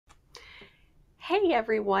Hey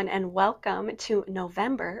everyone, and welcome to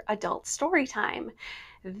November Adult Storytime.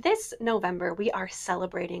 This November, we are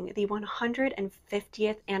celebrating the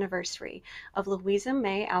 150th anniversary of Louisa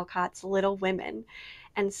May Alcott's Little Women.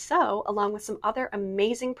 And so, along with some other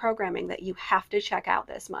amazing programming that you have to check out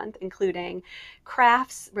this month, including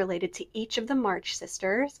crafts related to each of the March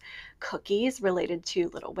sisters, cookies related to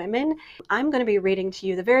Little Women, I'm going to be reading to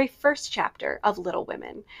you the very first chapter of Little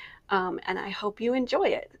Women. And I hope you enjoy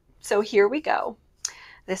it. So here we go.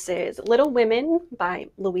 This is Little Women by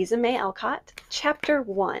Louisa May Alcott, Chapter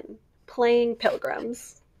 1, Playing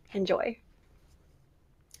Pilgrims. Enjoy.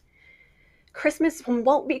 Christmas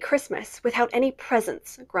won't be Christmas without any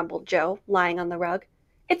presents, grumbled Jo, lying on the rug.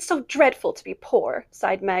 It's so dreadful to be poor,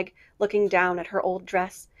 sighed Meg, looking down at her old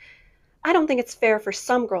dress. I don't think it's fair for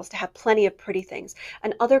some girls to have plenty of pretty things,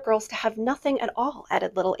 and other girls to have nothing at all,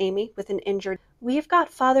 added little Amy, with an injured, We've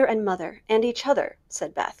got father and mother, and each other,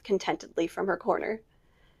 said Beth, contentedly from her corner.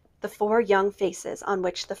 The four young faces on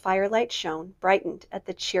which the firelight shone brightened at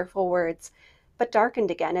the cheerful words, but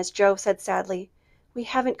darkened again as Jo said sadly, We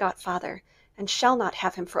haven't got father, and shall not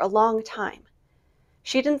have him for a long time.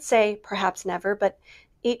 She didn't say, perhaps never, but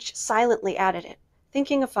each silently added it,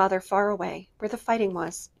 thinking of father far away, where the fighting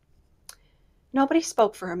was. Nobody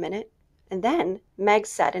spoke for a minute, and then Meg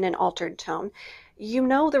said in an altered tone, You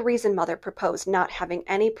know the reason Mother proposed not having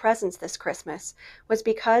any presents this Christmas was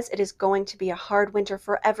because it is going to be a hard winter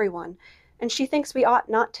for everyone, and she thinks we ought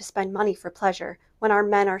not to spend money for pleasure when our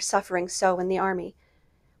men are suffering so in the army.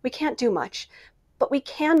 We can't do much, but we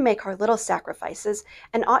can make our little sacrifices,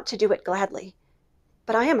 and ought to do it gladly.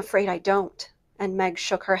 But I am afraid I don't, and Meg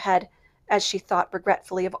shook her head as she thought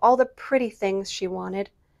regretfully of all the pretty things she wanted.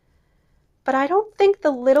 But I don't think the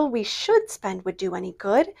little we should spend would do any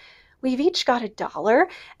good. We've each got $1,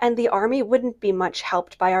 and the army wouldn't be much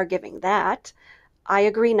helped by our giving that. I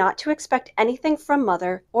agree not to expect anything from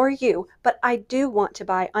Mother or you, but I do want to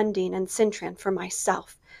buy Undine and Cintran for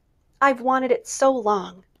myself. I've wanted it so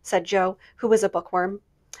long, said Jo, who was a bookworm.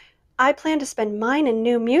 I plan to spend mine in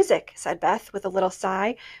new music, said Beth, with a little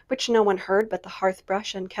sigh, which no one heard but the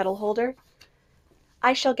hearth-brush and kettle-holder.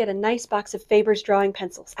 I shall get a nice box of Faber's drawing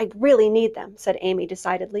pencils. I really need them, said Amy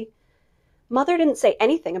decidedly. Mother didn't say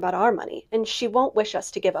anything about our money, and she won't wish us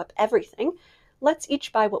to give up everything. Let's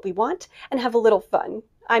each buy what we want and have a little fun.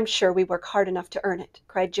 I'm sure we work hard enough to earn it,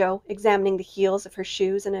 cried Jo, examining the heels of her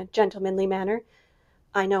shoes in a gentlemanly manner.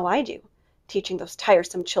 I know I do, teaching those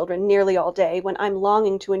tiresome children nearly all day when I'm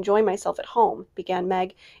longing to enjoy myself at home, began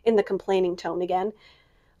Meg, in the complaining tone again.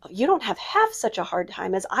 You don't have half such a hard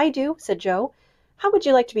time as I do, said Jo. How would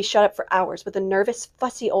you like to be shut up for hours with a nervous,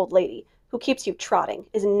 fussy old lady who keeps you trotting,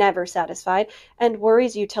 is never satisfied, and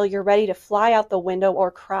worries you till you're ready to fly out the window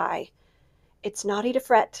or cry? It's naughty to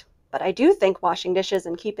fret, but I do think washing dishes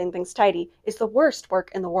and keeping things tidy is the worst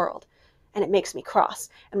work in the world, and it makes me cross,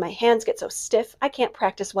 and my hands get so stiff I can't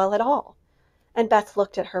practice well at all. And Beth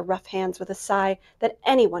looked at her rough hands with a sigh that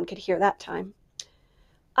anyone could hear that time.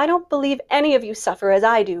 I don't believe any of you suffer as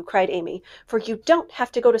I do, cried Amy, for you don't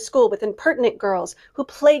have to go to school with impertinent girls who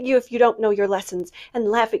plague you if you don't know your lessons, and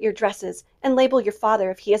laugh at your dresses, and label your father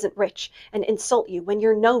if he isn't rich, and insult you when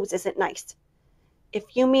your nose isn't nice.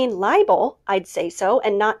 If you mean libel, I'd say so,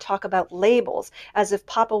 and not talk about labels, as if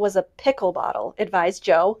Papa was a pickle bottle, advised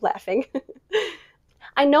Jo, laughing.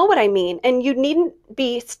 I know what I mean, and you needn't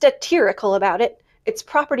be satirical about it. It's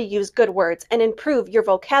proper to use good words and improve your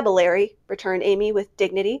vocabulary, returned Amy with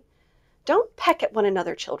dignity. Don't peck at one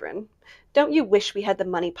another, children. Don't you wish we had the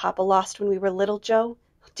money Papa lost when we were little, Jo?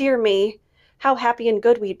 Dear me, how happy and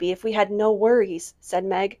good we'd be if we had no worries, said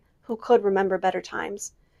Meg, who could remember better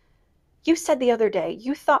times. You said the other day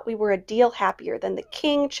you thought we were a deal happier than the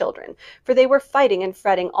King children, for they were fighting and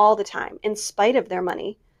fretting all the time, in spite of their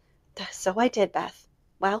money. So I did, Beth.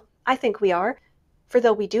 Well, I think we are. For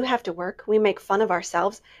though we do have to work, we make fun of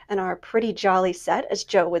ourselves and are a pretty jolly set, as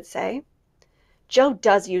Jo would say. Jo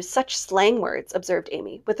does use such slang words, observed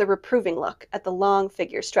Amy, with a reproving look at the long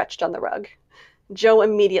figure stretched on the rug. Jo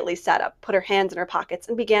immediately sat up, put her hands in her pockets,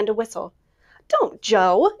 and began to whistle. Don't,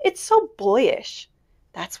 Jo! It's so boyish.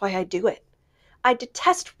 That's why I do it. I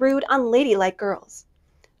detest rude, unladylike girls.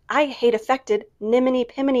 I hate affected,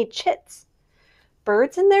 niminy-piminy chits.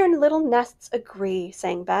 Birds in their little nests agree,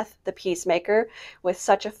 sang Beth, the peacemaker, with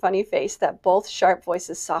such a funny face that both sharp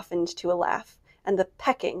voices softened to a laugh, and the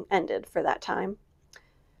pecking ended for that time.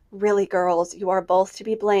 Really, girls, you are both to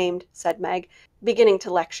be blamed, said Meg, beginning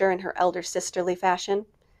to lecture in her elder sisterly fashion.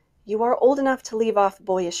 You are old enough to leave off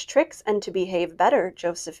boyish tricks and to behave better,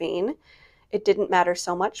 Josephine. It didn't matter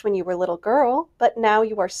so much when you were a little girl, but now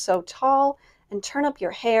you are so tall and turn up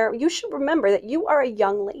your hair, you should remember that you are a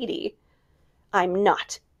young lady. I'm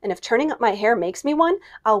not. And if turning up my hair makes me one,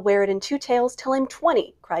 I'll wear it in two tails till I'm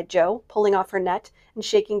 20, cried Jo, pulling off her net and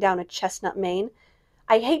shaking down a chestnut mane.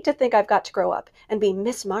 I hate to think I've got to grow up and be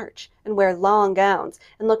Miss March and wear long gowns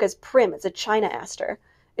and look as prim as a China Aster.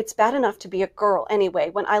 It's bad enough to be a girl anyway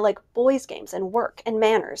when I like boys' games and work and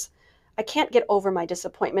manners. I can't get over my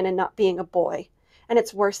disappointment in not being a boy. And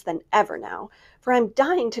it's worse than ever now, for I'm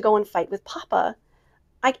dying to go and fight with Papa.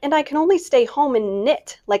 I can only stay home and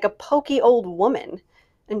knit like a poky old woman.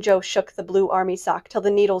 And Jo shook the blue army sock till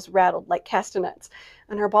the needles rattled like castanets,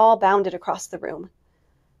 and her ball bounded across the room.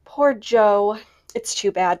 Poor Jo. It's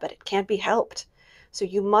too bad, but it can't be helped. So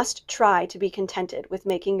you must try to be contented with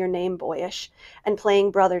making your name boyish, and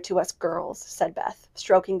playing brother to us girls, said Beth,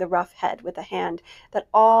 stroking the rough head with a hand that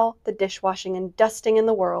all the dishwashing and dusting in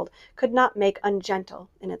the world could not make ungentle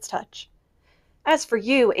in its touch. As for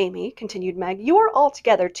you, Amy, continued Meg, you are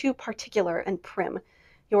altogether too particular and prim.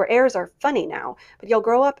 Your airs are funny now, but you'll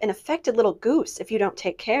grow up an affected little goose if you don't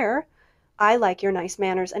take care. I like your nice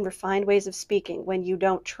manners and refined ways of speaking when you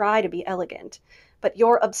don't try to be elegant, but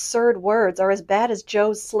your absurd words are as bad as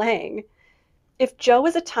Jo's slang. If Jo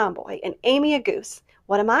is a tomboy and Amy a goose,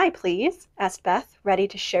 what am I, please? Asked Beth, ready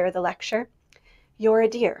to share the lecture. You're a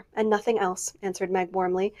dear, and nothing else, answered Meg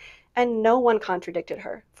warmly, and no one contradicted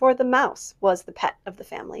her, for the mouse was the pet of the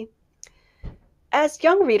family. As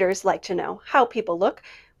young readers like to know how people look,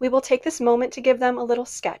 we will take this moment to give them a little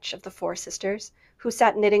sketch of the four sisters, who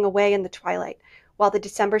sat knitting away in the twilight, while the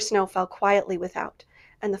December snow fell quietly without,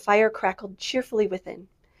 and the fire crackled cheerfully within.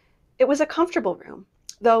 It was a comfortable room,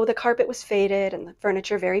 though the carpet was faded and the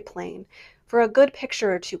furniture very plain, for a good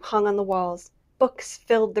picture or two hung on the walls. Books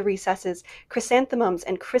filled the recesses, chrysanthemums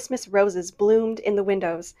and Christmas roses bloomed in the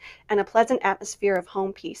windows, and a pleasant atmosphere of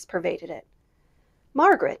home peace pervaded it.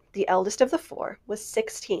 Margaret, the eldest of the four, was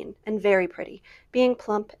 16 and very pretty, being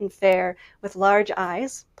plump and fair, with large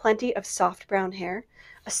eyes, plenty of soft brown hair,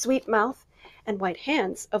 a sweet mouth, and white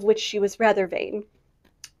hands, of which she was rather vain.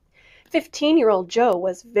 15-year-old Jo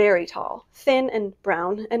was very tall, thin and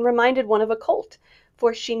brown, and reminded one of a colt,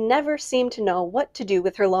 for she never seemed to know what to do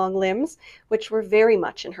with her long limbs, which were very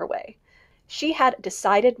much in her way. She had a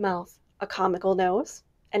decided mouth, a comical nose,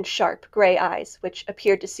 and sharp gray eyes, which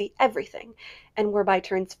appeared to see everything, and were by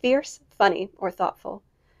turns fierce, funny, or thoughtful.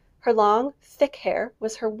 Her long, thick hair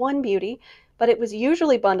was her one beauty, but it was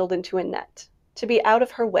usually bundled into a net, to be out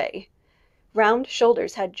of her way. Round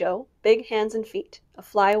shoulders had Jo, big hands and feet, a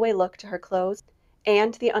flyaway look to her clothes,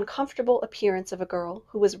 and the uncomfortable appearance of a girl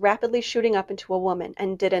who was rapidly shooting up into a woman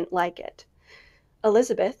and didn't like it.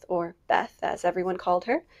 Elizabeth, or Beth, as everyone called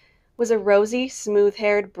her, was a rosy,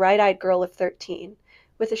 smooth-haired, bright-eyed girl of 13,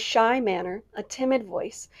 with a shy manner, a timid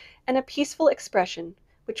voice, and a peaceful expression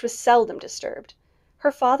which was seldom disturbed.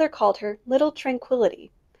 Her father called her Little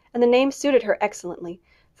Tranquillity, and the name suited her excellently,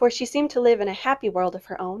 for she seemed to live in a happy world of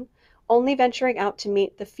her own, only venturing out to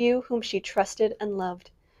meet the few whom she trusted and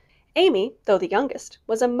loved. Amy, though the youngest,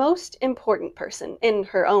 was a most important person, in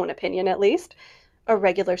her own opinion at least, a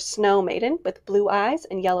regular snow maiden with blue eyes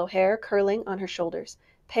and yellow hair curling on her shoulders,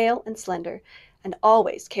 pale and slender, and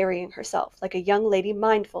always carrying herself like a young lady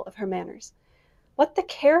mindful of her manners. What the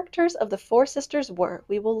characters of the four sisters were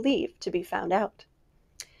we will leave to be found out.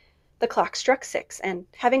 The clock struck 6, and,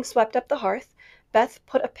 having swept up the hearth, Beth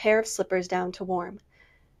put a pair of slippers down to warm.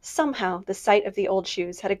 Somehow the sight of the old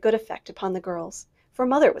shoes had a good effect upon the girls, for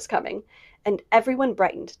Mother was coming, and everyone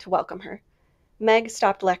brightened to welcome her. Meg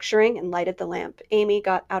stopped lecturing and lighted the lamp. Amy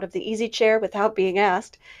got out of the easy chair without being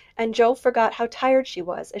asked, and Jo forgot how tired she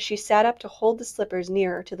was as she sat up to hold the slippers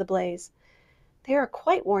nearer to the blaze. They are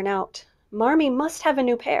quite worn out. Marmee must have a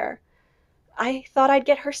new pair. I thought I'd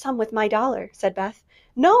get her some with my dollar, said Beth.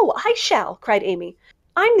 No, I shall, cried Amy.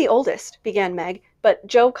 I'm the oldest, began Meg, but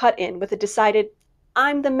Jo cut in with a decided,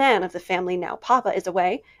 I'm the man of the family now Papa is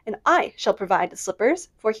away, and I shall provide the slippers,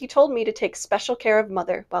 for he told me to take special care of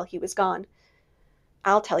Mother while he was gone.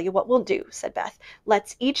 I'll tell you what we'll do, said Beth.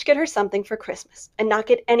 Let's each get her something for Christmas, and not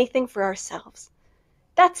get anything for ourselves.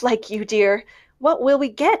 That's like you, dear. What will we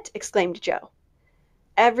get? Exclaimed Jo.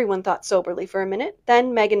 Everyone thought soberly for a minute.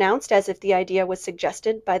 Then Meg announced, as if the idea was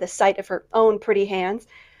suggested by the sight of her own pretty hands,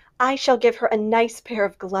 I shall give her a nice pair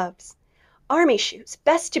of gloves. Army shoes,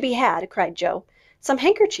 best to be had, cried Jo. Some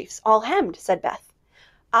handkerchiefs, all hemmed, said Beth.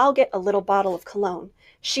 I'll get a little bottle of cologne.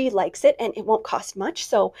 She likes it, and it won't cost much,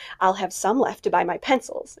 so I'll have some left to buy my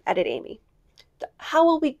pencils, added Amy. How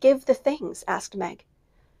will we give the things? Asked Meg.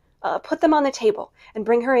 Put them on the table, and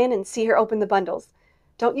bring her in and see her open the bundles.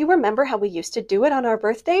 Don't you remember how we used to do it on our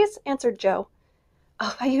birthdays? Answered Jo.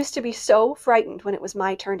 Oh, I used to be so frightened when it was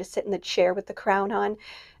my turn to sit in the chair with the crown on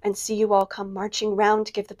and see you all come marching round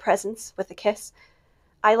to give the presents with a kiss.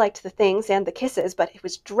 I liked the things and the kisses, but it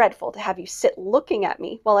was dreadful to have you sit looking at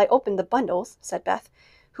me while I opened the bundles, said Beth,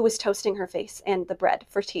 who was toasting her face and the bread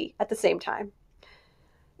for tea at the same time.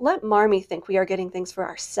 Let Marmee think we are getting things for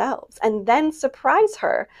ourselves, and then surprise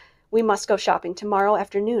her. We must go shopping tomorrow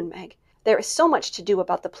afternoon, Meg. There is so much to do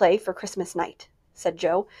about the play for Christmas night, said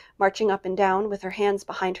Jo, marching up and down with her hands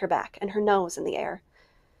behind her back and her nose in the air.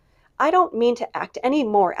 I don't mean to act any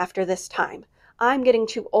more after this time. I'm getting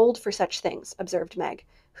too old for such things, observed Meg,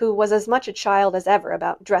 who was as much a child as ever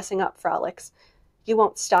about dressing up frolics. You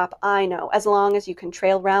won't stop, I know, as long as you can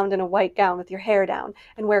trail round in a white gown with your hair down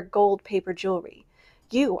and wear gold paper jewelry.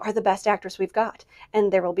 You are the best actress we've got,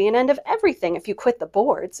 and there will be an end of everything if you quit the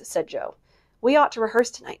boards, said Jo. We ought to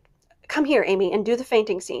rehearse tonight. Come here, Amy, and do the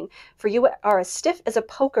fainting scene, for you are as stiff as a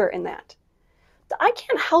poker in that. I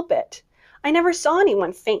can't help it. I never saw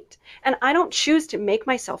anyone faint, and I don't choose to make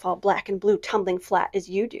myself all black and blue tumbling flat as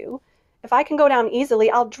you do. If I can go down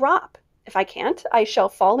easily, I'll drop. If I can't, I shall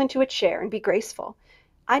fall into a chair and be graceful.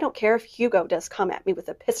 I don't care if Hugo does come at me with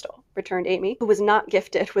a pistol, returned Amy, who was not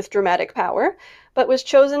gifted with dramatic power, but was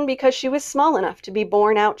chosen because she was small enough to be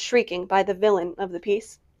borne out shrieking by the villain of the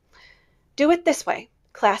piece. Do it this way.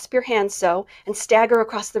 Clasp your hands so, and stagger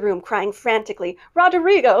across the room, crying frantically,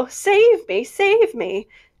 Roderigo, save me, save me!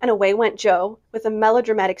 And away went Jo, with a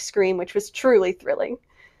melodramatic scream which was truly thrilling.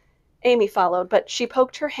 Amy followed, but she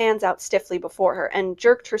poked her hands out stiffly before her, and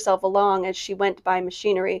jerked herself along as she went by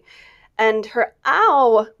machinery, and her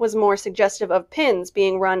ow was more suggestive of pins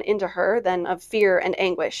being run into her than of fear and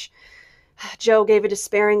anguish. Jo gave a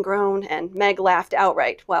despairing groan, and Meg laughed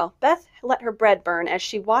outright, while Beth let her bread burn as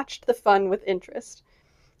she watched the fun with interest.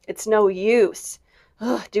 It's no use.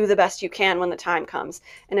 Do the best you can when the time comes,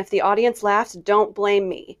 and if the audience laughs, don't blame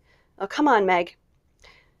me. Oh, come on, Meg.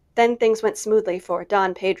 Then things went smoothly, for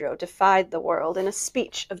Don Pedro defied the world in a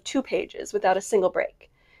speech of 2 pages without a single break.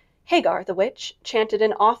 Hagar, the witch, chanted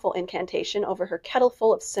an awful incantation over her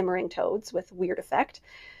kettleful of simmering toads with weird effect.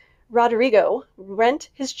 Roderigo rent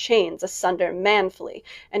his chains asunder manfully,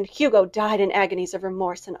 and Hugo died in agonies of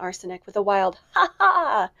remorse and arsenic with a wild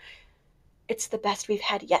ha-ha! It's the best we've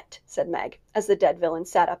had yet, said Meg, as the dead villain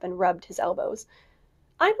sat up and rubbed his elbows.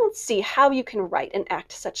 I don't see how you can write and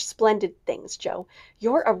act such splendid things, Jo.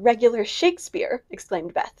 You're a regular Shakespeare,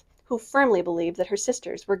 exclaimed Beth, who firmly believed that her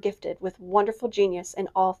sisters were gifted with wonderful genius in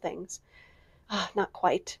all things. Not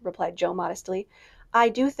quite, replied Jo modestly. I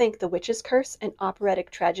do think The Witch's Curse, an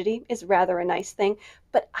operatic tragedy, is rather a nice thing,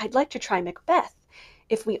 but I'd like to try Macbeth,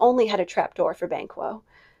 if we only had a trapdoor for Banquo.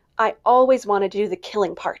 I always wanted to do the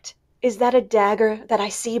killing part. Is that a dagger that I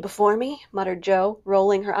see before me? Muttered Jo,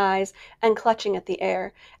 rolling her eyes and clutching at the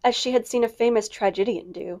air, as she had seen a famous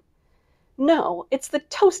tragedian do. No, it's the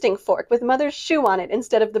toasting fork with Mother's shoe on it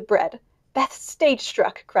instead of the bread. Beth stage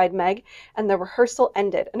struck, cried Meg, and the rehearsal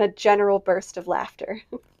ended in a general burst of laughter.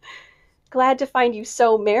 Glad to find you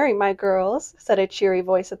so merry, my girls, said a cheery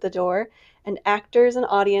voice at the door, and actors and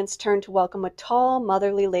audience turned to welcome a tall,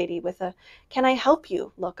 motherly lady with a "Can I help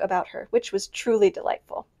you?" look about her, which was truly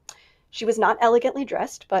delightful. She was not elegantly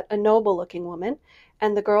dressed, but a noble-looking woman,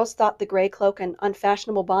 and the girls thought the gray cloak and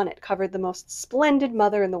unfashionable bonnet covered the most splendid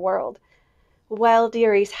mother in the world. Well,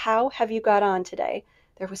 dearies, how have you got on today?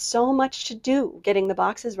 There was so much to do getting the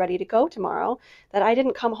boxes ready to go tomorrow that I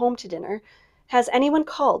didn't come home to dinner. Has anyone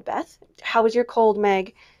called, Beth? How is your cold,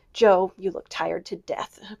 Meg? Jo, you look tired to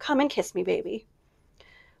death. Come and kiss me, baby.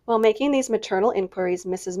 While making these maternal inquiries,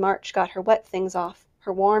 Mrs. March got her wet things off,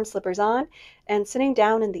 her warm slippers on, and sitting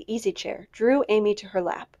down in the easy chair, drew Amy to her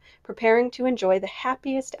lap, preparing to enjoy the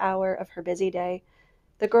happiest hour of her busy day.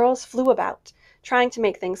 The girls flew about, trying to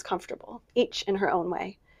make things comfortable, each in her own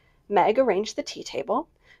way. Meg arranged the tea table.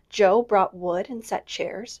 Jo brought wood and set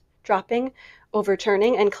chairs, dropping,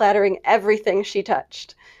 overturning, and clattering everything she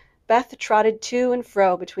touched. Beth trotted to and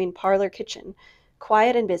fro between parlor kitchen,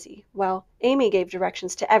 quiet and busy, while Amy gave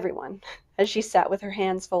directions to everyone, as she sat with her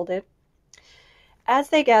hands folded. As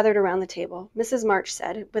they gathered around the table, Mrs. March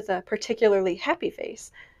said, with a particularly happy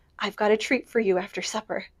face, "I've got a treat for you after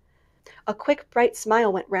supper." A quick, bright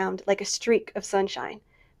smile went round like a streak of sunshine.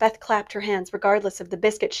 Beth clapped her hands, regardless of the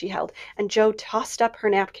biscuit she held, and Jo tossed up her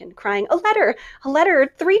napkin, crying, "A letter! A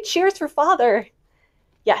letter! 3 cheers for Father!"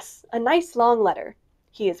 Yes, a nice long letter.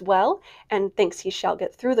 He is well, and thinks he shall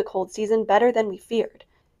get through the cold season better than we feared.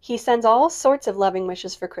 He sends all sorts of loving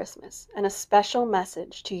wishes for Christmas, and a special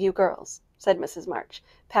message to you girls, said Mrs. March,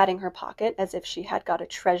 patting her pocket as if she had got a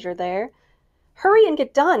treasure there. "Hurry and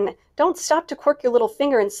get done! Don't stop to quirk your little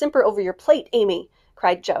finger and simper over your plate, Amy!"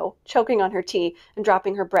 cried Jo, choking on her tea and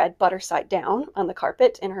dropping her bread butter side down on the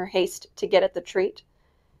carpet in her haste to get at the treat.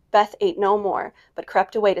 Beth ate no more, but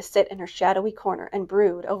crept away to sit in her shadowy corner and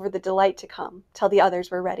brood over the delight to come, till the others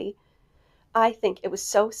were ready. I think it was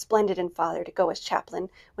so splendid in Father to go as chaplain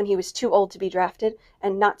when he was too old to be drafted,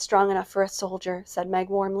 and not strong enough for a soldier, said Meg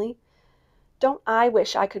warmly. Don't I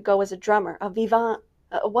wish I could go as a drummer, a vivant,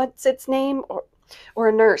 what's its name, or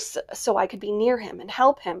a nurse, so I could be near him and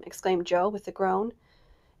help him, exclaimed Jo with a groan.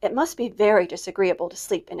 It must be very disagreeable to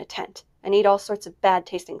sleep in a tent, and eat all sorts of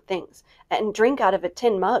bad-tasting things, and drink out of a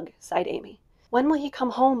tin mug, sighed Amy. When will he come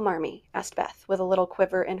home, Marmee? Asked Beth, with a little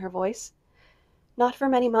quiver in her voice. Not for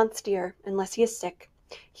many months, dear, unless he is sick.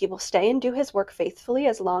 He will stay and do his work faithfully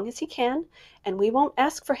as long as he can, and we won't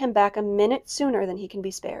ask for him back a minute sooner than he can be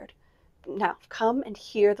spared. Now, come and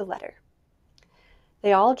hear the letter.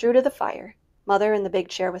 They all drew to the fire, Mother in the big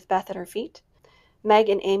chair with Beth at her feet, Meg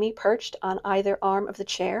and Amy perched on either arm of the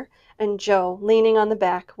chair, and Jo leaning on the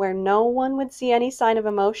back where no one would see any sign of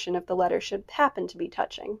emotion if the letter should happen to be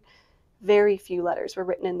touching. Very few letters were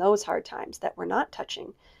written in those hard times that were not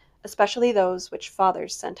touching, especially those which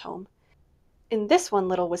fathers sent home. In this one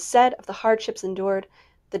little was said of the hardships endured,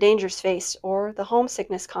 the dangers faced, or the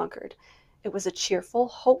homesickness conquered. It was a cheerful,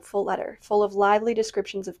 hopeful letter, full of lively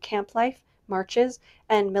descriptions of camp life, marches,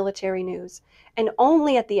 and military news, and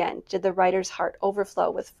only at the end did the writer's heart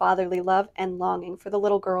overflow with fatherly love and longing for the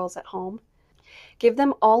little girls at home. Give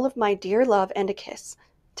them all of my dear love and a kiss.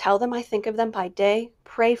 Tell them I think of them by day,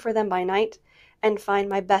 pray for them by night, and find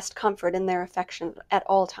my best comfort in their affection at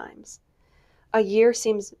all times. A year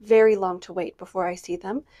seems very long to wait before I see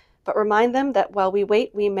them, but remind them that while we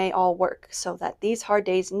wait we may all work, so that these hard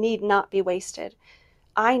days need not be wasted.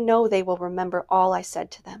 I know they will remember all I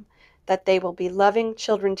said to them, that they will be loving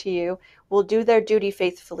children to you, will do their duty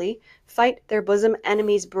faithfully, fight their bosom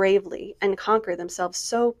enemies bravely, and conquer themselves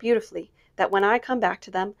so beautifully that when I come back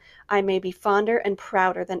to them, I may be fonder and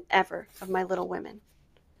prouder than ever of my little women.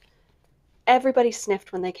 Everybody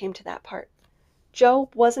sniffed when they came to that part. Jo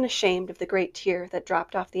wasn't ashamed of the great tear that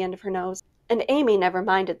dropped off the end of her nose, and Amy never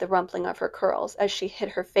minded the rumpling of her curls as she hid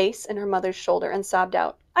her face in her mother's shoulder and sobbed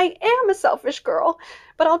out, I am a selfish girl,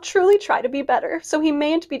 but I'll truly try to be better, so he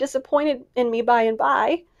mayn't be disappointed in me by and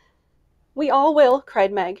by. We all will,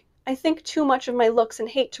 cried Meg. I think too much of my looks and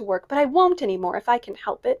hate to work, but I won't any more if I can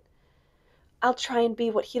help it. I'll try and be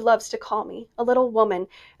what he loves to call me, a little woman,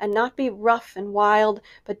 and not be rough and wild,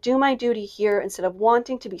 but do my duty here instead of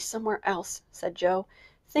wanting to be somewhere else, said Jo,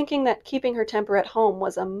 thinking that keeping her temper at home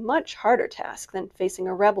was a much harder task than facing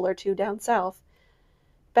a rebel or two down south.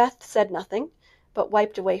 Beth said nothing, but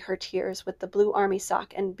wiped away her tears with the blue army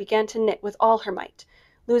sock and began to knit with all her might,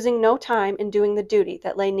 losing no time in doing the duty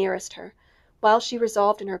that lay nearest her, while she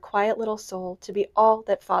resolved in her quiet little soul to be all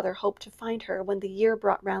that Father hoped to find her when the year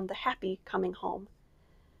brought round the happy coming home.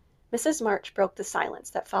 Mrs. March broke the silence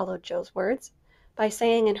that followed Jo's words by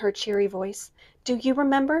saying in her cheery voice, Do you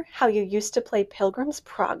remember how you used to play Pilgrim's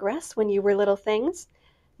Progress when you were little things?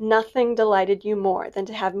 Nothing delighted you more than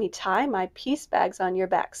to have me tie my piece bags on your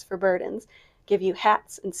backs for burdens, give you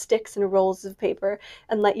hats and sticks and rolls of paper,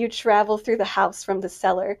 and let you travel through the house from the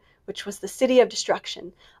cellar, which was the city of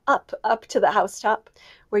destruction, up to the housetop,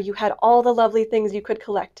 where you had all the lovely things you could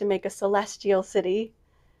collect to make a celestial city.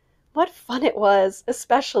 What fun it was,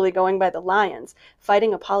 especially going by the lions,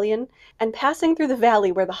 fighting Apollyon, and passing through the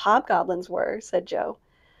valley where the hobgoblins were, said Jo.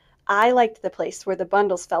 I liked the place where the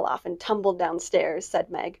bundles fell off and tumbled downstairs, said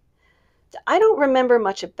Meg. I don't remember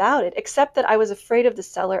much about it, except that I was afraid of the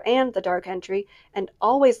cellar and the dark entry, and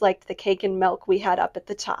always liked the cake and milk we had up at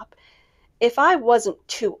the top. If I wasn't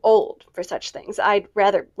too old for such things, I'd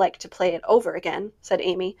rather like to play it over again, said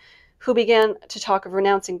Amy, who began to talk of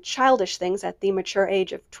renouncing childish things at the mature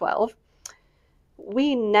age of 12.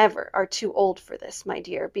 We never are too old for this, my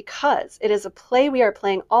dear, because it is a play we are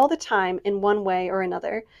playing all the time in one way or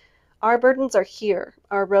another. Our burdens are here,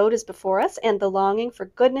 our road is before us, and the longing for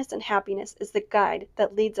goodness and happiness is the guide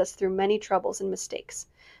that leads us through many troubles and mistakes,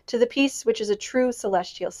 to the peace which is a true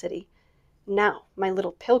celestial city. Now, my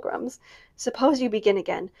little pilgrims, suppose you begin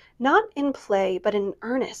again, not in play, but in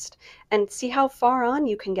earnest, and see how far on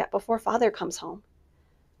you can get before Father comes home.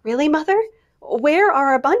 Really, Mother? Where are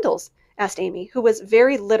our bundles? Asked Amy, who was a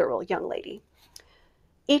very literal young lady.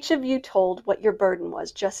 Each of you told what your burden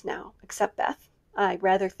was just now, except Beth. I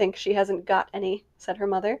rather think she hasn't got any, said her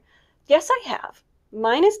mother. Yes, I have.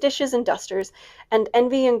 Mine is dishes and dusters, and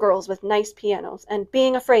envying girls with nice pianos, and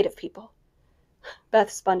being afraid of people.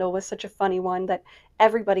 Beth's bundle was such a funny one that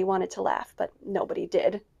everybody wanted to laugh, but nobody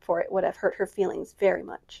did, for it would have hurt her feelings very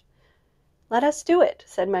much. Let us do it,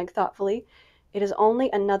 said Meg thoughtfully. It is only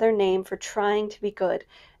another name for trying to be good,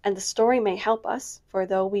 and the story may help us, for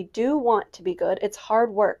though we do want to be good, it's hard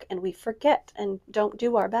work, and we forget and don't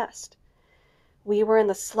do our best. We were in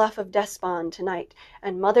the slough of despond tonight,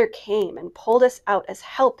 and Mother came and pulled us out as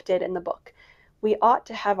Help did in the book. We ought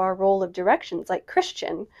to have our roll of directions like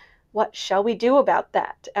Christian. What shall we do about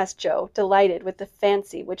that? Asked Jo, delighted with the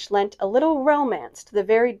fancy which lent a little romance to the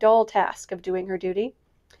very dull task of doing her duty.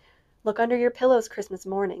 Look under your pillows Christmas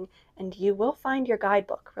morning, and you will find your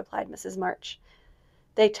guidebook, replied Mrs. March.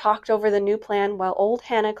 They talked over the new plan while old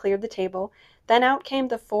Hannah cleared the table. Then out came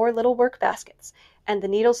the 4 little work baskets, and the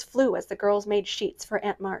needles flew as the girls made sheets for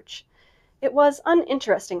Aunt March. It was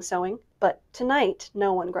uninteresting sewing, but tonight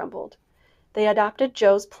no one grumbled. They adopted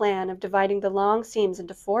Jo's plan of dividing the long seams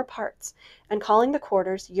into 4 parts and calling the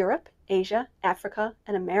quarters Europe, Asia, Africa,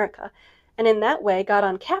 and America, and in that way got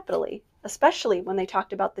on capitally, especially when they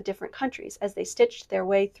talked about the different countries as they stitched their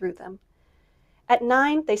way through them. At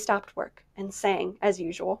 9 they stopped work and sang, as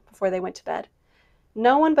usual, before they went to bed.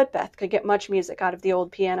 No one but Beth could get much music out of the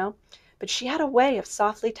old piano, but she had a way of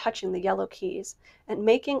softly touching the yellow keys and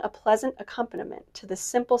making a pleasant accompaniment to the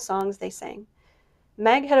simple songs they sang.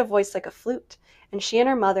 Meg had a voice like a flute, and she and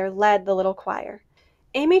her mother led the little choir.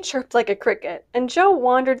 Amy chirped like a cricket, and Jo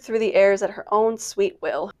wandered through the airs at her own sweet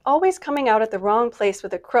will, always coming out at the wrong place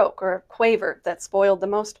with a croak or a quaver that spoiled the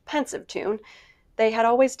most pensive tune. They had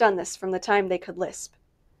always done this from the time they could lisp.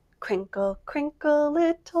 Crinkle, crinkle,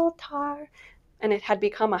 little tar, and it had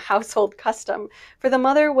become a household custom, for the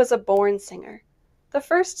mother was a born singer. The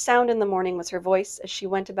first sound in the morning was her voice as she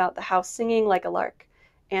went about the house singing like a lark,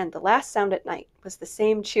 and the last sound at night was the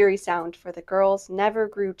same cheery sound, for the girls never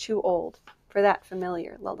grew too old for that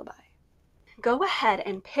familiar lullaby. Go ahead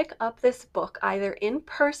and pick up this book either in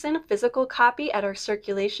person, physical copy at our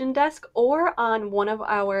circulation desk, or on one of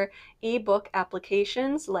our ebook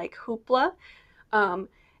applications like Hoopla,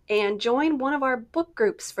 and join one of our book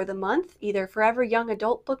groups for the month, either Forever Young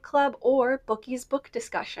Adult Book Club or Bookie's Book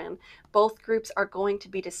Discussion. Both groups are going to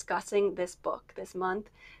be discussing this book this month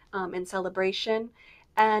in celebration.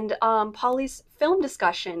 And Polly's film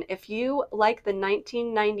discussion, if you like the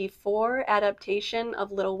 1994 adaptation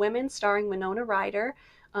of Little Women starring Winona Ryder,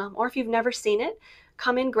 or if you've never seen it,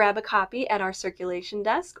 come and grab a copy at our circulation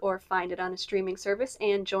desk or find it on a streaming service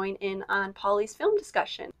and join in on Polly's film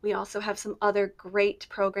discussion. We also have some other great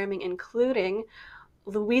programming, including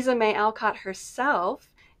Louisa May Alcott herself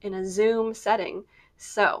in a Zoom setting.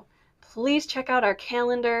 So please check out our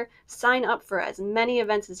calendar, sign up for as many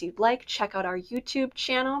events as you'd like, check out our YouTube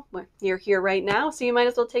channel. Well, you're here right now, so you might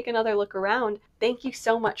as well take another look around. Thank you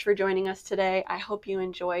so much for joining us today. I hope you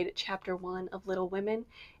enjoyed Chapter 1 of Little Women,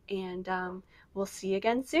 and we'll see you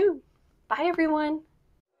again soon. Bye, everyone.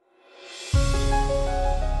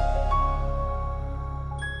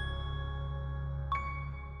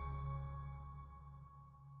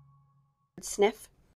 Sniff.